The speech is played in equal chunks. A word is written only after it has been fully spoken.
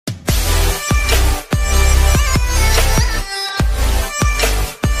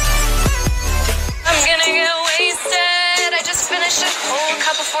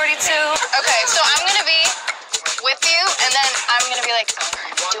like,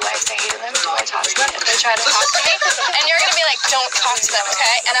 do I say hey to them? Do I talk to them? If they try to talk to me, and you're gonna be like, don't talk to them,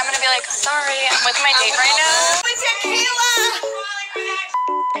 okay? And I'm gonna be like, sorry, I'm with my date right now. With tequila!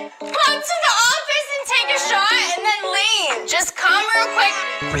 Come to the office and take a shot and then leave. Just come real quick.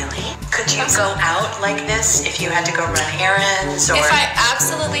 Really? Could you go out like this if you had to go run errands or? If I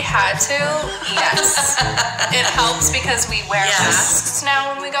absolutely had to, yes. It helps because we wear masks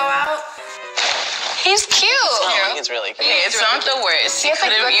now when we go out. He's cute. I think it's really cute. Okay, it's not the worst. You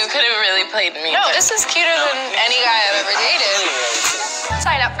could have really played me. No, this is cuter than any guy I've ever dated.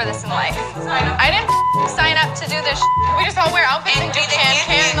 Sign up for this in life. I didn't sign up to do this. We just all wear outfits and do can.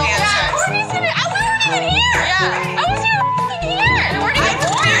 Yeah, Courtney's in it. I wasn't even here. Yeah, I wasn't even here. Courtney,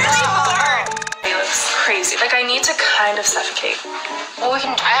 he looks crazy. Like I need to kind of suffocate. Well, I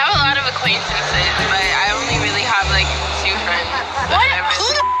have a lot of acquaintances, but I only really have like 2 friends. What? Who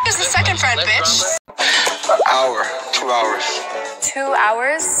the is the second friend, bitch? An hour, 2 hours. 2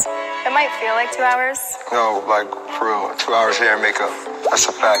 hours? It might feel like 2 hours. No, like for real, 2 hours hair and makeup. That's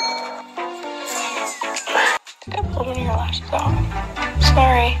a fact. Did I pull one of your lashes off?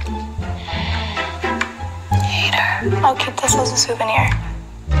 Sorry. Hater. I'll keep this as a souvenir.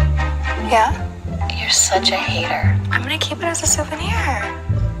 Yeah? You're such a hater. I'm gonna keep it as a souvenir.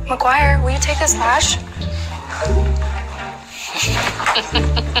 McGuire, will you take this lash?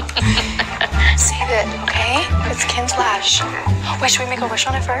 Save it, okay? It's Kim's lash. Wait, should we make a wish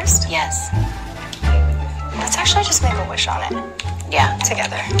on it first? Yes. Let's actually just make a wish on it. Yeah.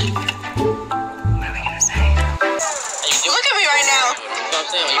 Together. What are we gonna say? Look at me right now.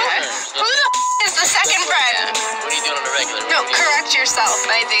 Who the is the second friend? What are you doing on a regular? No, correct yourself.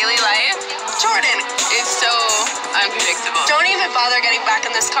 My daily life? Jordan. It's so unpredictable. Don't even bother getting back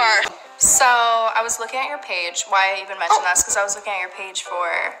in this car. So I was looking at your page. Why I even mentioned this? Because I was looking at your page for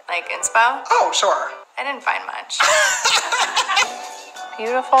like inspo. Oh, sure. I didn't find much.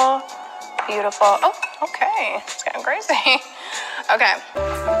 Beautiful, beautiful. Oh, okay. It's getting crazy. Okay.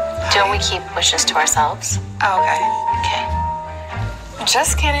 Don't we keep wishes to ourselves? Oh, okay. Okay.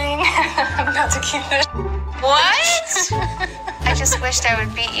 Just kidding. I'm about to keep it. What? I just wished I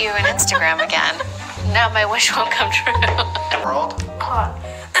would beat you in Instagram again. Now my wish won't come true. World?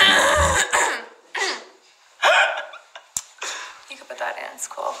 You can put that in. It's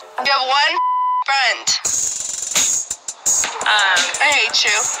cool. You have one friend. I hate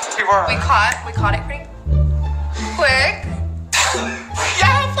you. We caught it pretty quick.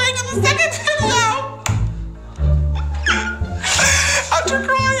 Yeah, playing in the second video. After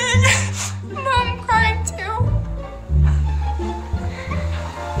crying. No, I'm crying too.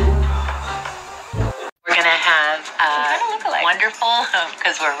 We're gonna have kinda look alike. wonderful,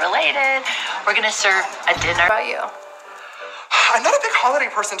 because we're related. We're gonna serve a dinner. What about you? I'm not a big holiday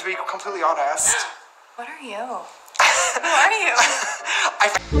person, to be completely honest. What are you? Who are you?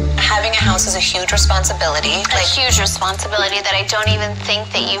 Having a house is a huge responsibility. A huge responsibility that I don't even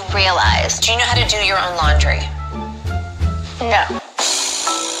think that you realize. Do you know how to do your own laundry? No.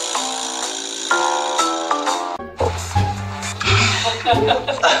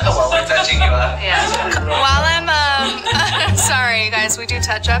 While we're touching you up. Yeah. While I'm sorry guys, we do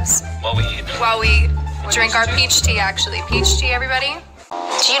touch-ups. While we drink our peach tea, actually. Peach tea, everybody?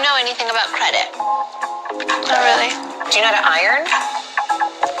 Do you know anything about credit? Not really. Do you know how to iron?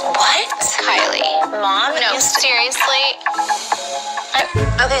 What? Kylie. Mom? No. Seriously?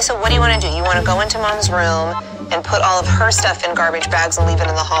 Okay, so what do you want to do? You want to go into Mom's room and put all of her stuff in garbage bags and leave it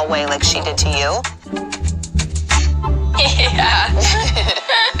in the hallway like she did to you? Yeah.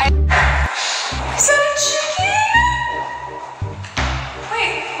 Is that a chicken?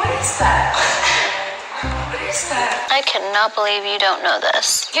 Wait, what is that? What is that? I cannot believe you don't know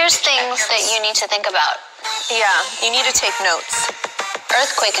this. Here's things that you need to think about. Yeah, you need to take notes.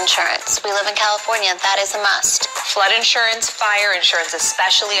 Earthquake insurance. We live in California. That is a must. Flood insurance, fire insurance,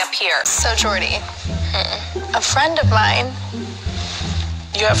 especially up here. So, Jordy, a friend of mine.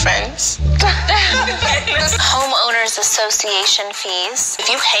 You have friends? Homeowners Association fees. If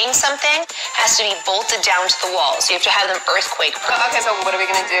you hang something, it has to be bolted down to the wall, so you have to have them earthquake proof. Okay, so what are we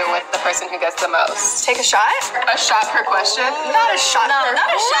gonna do with the person who gets the most? Take a shot? A shot per question? Not a shot per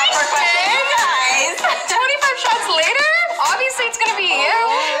question. Guys, 25 shots later? Obviously, it's gonna be you.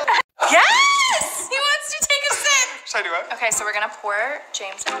 Yes! He wants to take a sip. Should I do it? Okay, so we're gonna pour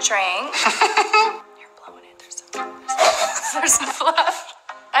James a drink. You're blowing it. There's some fluff.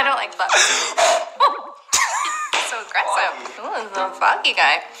 I don't like fluff. So aggressive. Ooh, this little foggy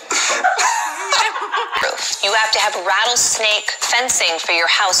guy. You have to have rattlesnake fencing for your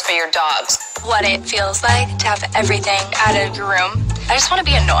house for your dogs. What it feels like to have everything out of your room. I just want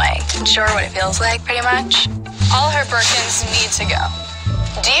to be annoying. Sure what it feels like, pretty much. All her Birkins need to go.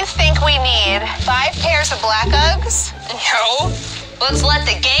 Do you think we need 5 pairs of black Uggs? No. Let's let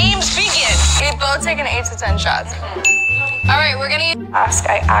the games begin. We've both taken 8 to 10 shots. All right, we're gonna ask.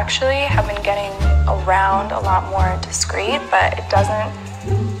 I actually have been getting around a lot more discreet, but it doesn't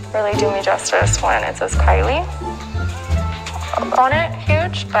really do me justice when it says Kylie on it.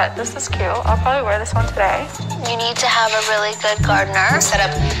 Huge, but this is cute. I'll probably wear this one today. You need to have a really good gardener. Set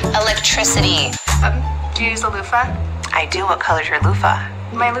up electricity. Do you use a loofah? I do. What color's your loofah?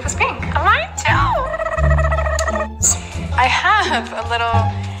 My loofah's pink. Mine too. I have a little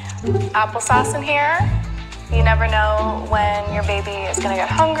applesauce in here. You never know when your baby is gonna get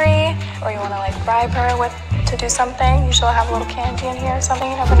hungry or you wanna like bribe her to do something. You should have a little candy in here or something,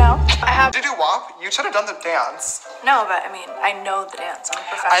 you never know. Did you do WAP? You should have done the dance. No, but I mean, I know the dance. I'm a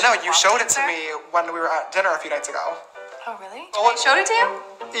professional. I know, you WAP showed it dancer. to me when we were at dinner a few nights ago. Oh, really? Oh, I showed it to you?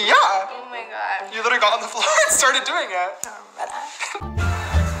 Yeah. Oh my God. You literally got on the floor and started doing it. I don't remember that.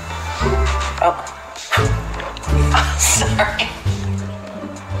 Oh. Sorry.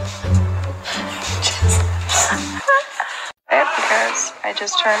 Because I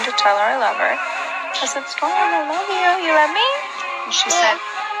just turned to tell her I love her. I said, Storm, I love you. You love me? And she said,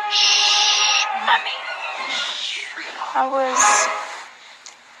 shh, mommy. I was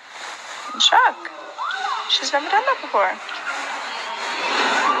in shock. She's never done that before.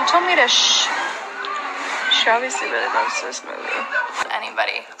 You told me to shh. She obviously really loves this movie.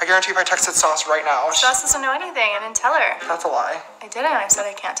 Anybody. I guarantee if I texted Sauce right now, Sauce doesn't know anything. I didn't tell her. that's a lie. I didn't. I said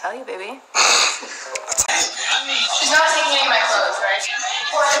I can't tell you, baby. She's not taking any of my clothes, right? She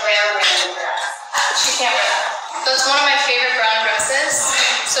can't wear that. That's one of my favorite brown dresses.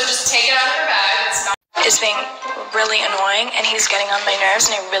 So just take it out of her bag. It's not. It's being really annoying, and he's getting on my nerves,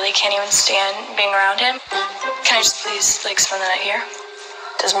 and I really can't even stand being around him. Can I just please spend the night here?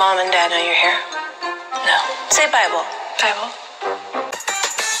 Does Mom and Dad know you're here? No. Say Bible. Bible.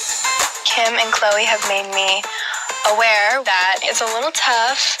 Kim and Chloe have made me aware that it's a little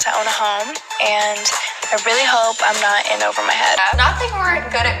tough to own a home, and I really hope I'm not in over my head. Not that you weren't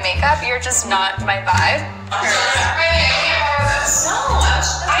good at makeup, you're just not my vibe. I'm not going to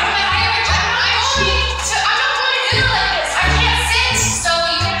dinner like this. I can't sit. So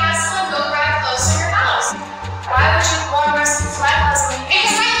you can have someone go grab clothes from your house. Why would you want to rest in my house?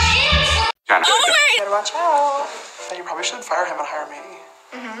 Because I can't. Oh wait! Better watch out. Then you probably should fire him and hire me.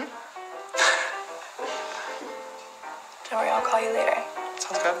 Don't worry, I'll call you later.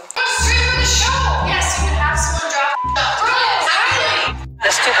 Sounds good. Straight from the show. Yes, you can have someone drop off.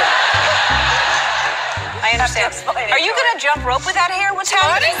 That's stupid. I understand. Are you gonna jump rope with that hair? What's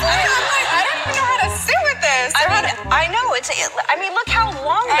happening? Honestly, I don't even know how to sit with this. I know. I mean, look how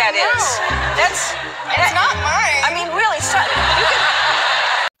long that is. It's not mine. I mean, really, stop. You can.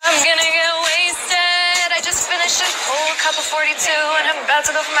 I'm gonna get wasted. I just finished a whole cup of 42 and I'm about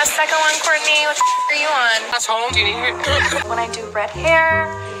to go for my second one. Courtney, what the are you on? That's home. Do you need it? When I do red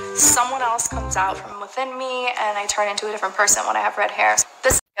hair, someone else comes out from within me and I turn into a different person when I have red hair.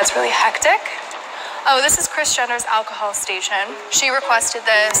 This gets really hectic. Oh, this is Kris Jenner's alcohol station. She requested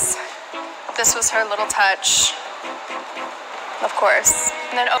this. This was her little touch. Of course.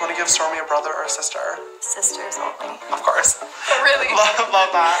 And then, Want to give Stormi a brother or a sister? sisters only. Of course. Really?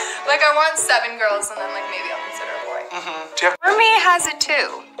 Love that. Like, I want 7 girls and then, like, maybe I'll consider a boy. Do you have Stormi has it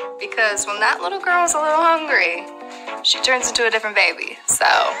too, because when that little girl's a little hungry, she turns into a different baby. So,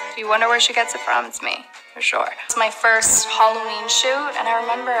 if you wonder where she gets it from, it's me, for sure. It's my first Halloween shoot, and I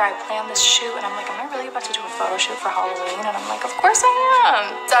remember I planned this shoot, and I'm like, am I really about to do a photo shoot for Halloween? And I'm like, of course I am.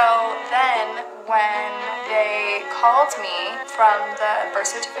 So then, when they called me from the birth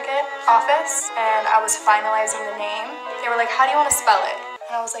certificate office, and I was finalizing the name, they were like, how do you want to spell it?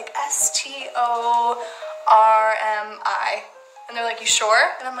 And I was like, STORMI. And they're like, you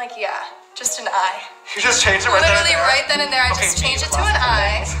sure? And I'm like, yeah, just an I. You just changed it right there. Literally right then and there, I Okay, just changed it me, to an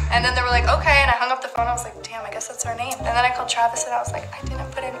I. last And then they were like, okay, and I hung up the phone. I was like, damn, I guess that's her name. And then I called Travis and I was like, I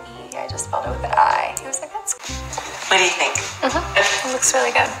didn't put an E, I just spelled it with an I. He was like, that's cool. What do you think? It looks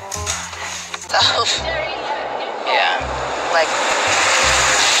really good. Oh. Yeah. Like.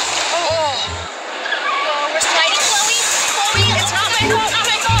 Oh, we're sliding, Chloe. Chloe, it's not my fault, not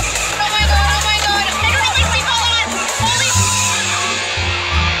my fault. Oh my god, oh my god. I don't know what we call on. Holy.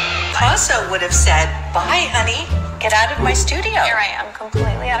 Also would have said, bye, honey. Get out of my studio. Here I am,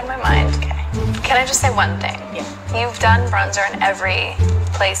 completely out of my mind. Okay. Can I just say one thing? Yeah. You've done bronzer in every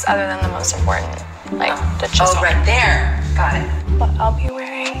place other than the most important. Like the chisel. Oh, right there. Got it. What I'll be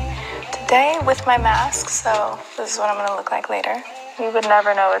wearing today with my mask, so this is what I'm gonna look like later. You would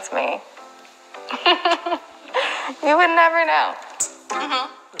never know it's me. You would never know.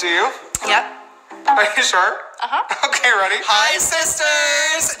 Do you? Yep. Are you sure? Okay, ready? Hi,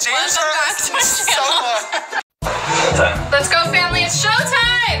 sisters. James Welcome back to my so channel. fun. Let's go, family. It's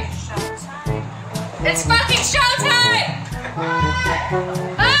showtime. It's fucking showtime.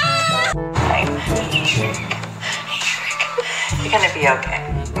 Ah! Hey, Shrek. You're gonna be okay.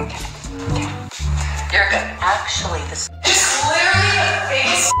 Okay. You're good. Actually, this. Just literally the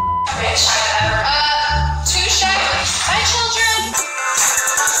biggest bitch I've ever. Touche. Hi, children.